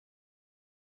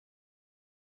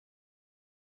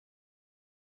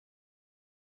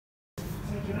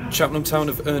Cheltenham Town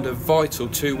have earned a vital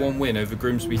 2-1 win over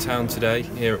Grimsby Town today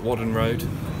here at Whaddon Road.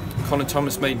 Connor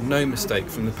Thomas made no mistake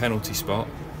from the penalty spot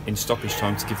in stoppage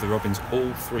time to give the Robins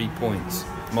all 3 points.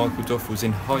 Michael Duff was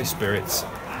in high spirits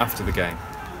after the game.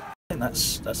 I think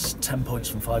that's 10 points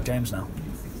from 5 games now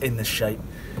in this shape.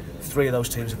 3 of those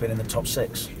teams have been in the top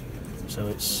 6. So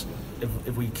it's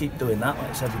if we keep doing that, like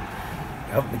I said, we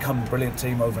haven't become a brilliant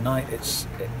team overnight.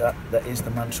 That is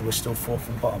the mantra. We're still 4th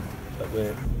from bottom, but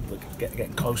we're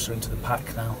getting closer into the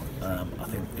pack now. I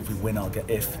think if we win our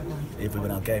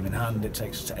game in hand, it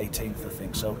takes us to 18th. I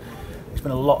think so. It's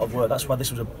been a lot of work. That's why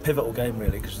this was a pivotal game,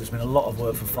 really, because there's been a lot of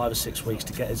work for 5 or 6 weeks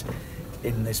to get us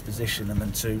in this position, and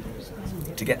then to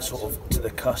get sort of to the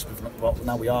cusp of, well,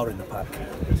 now we are in the pack.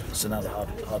 So now the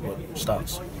hard work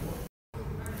starts.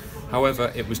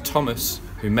 However, it was Thomas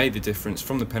who made the difference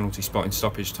from the penalty spot in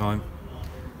stoppage time,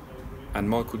 and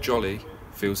Michael Jolly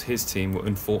feels his team were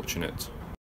unfortunate.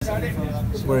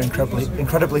 We're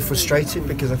incredibly frustrated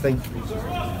because I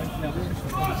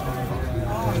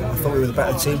thought we were the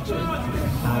better team,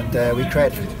 and we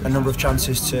created a number of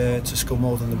chances to score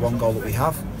more than the 1 goal that we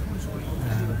have.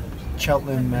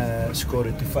 Cheltenham scored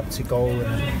a deflected goal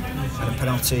and a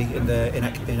penalty in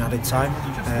added time.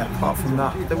 Apart from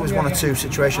that, there was 1 or 2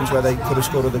 situations where they could have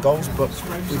scored other goals, but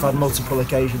we've had multiple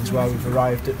occasions where we've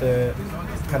arrived at the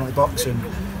penalty box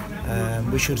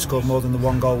and we should have scored more than the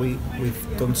 1 goal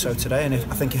we've done so today. And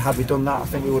I think had we done that, I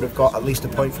think we would have got at least a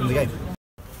point from the game.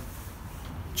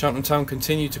 Cheltenham Town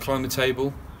continue to climb the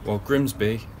table, while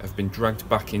Grimsby have been dragged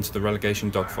back into the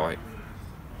relegation dogfight.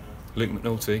 Luke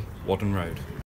McNulty, Whaddon Road.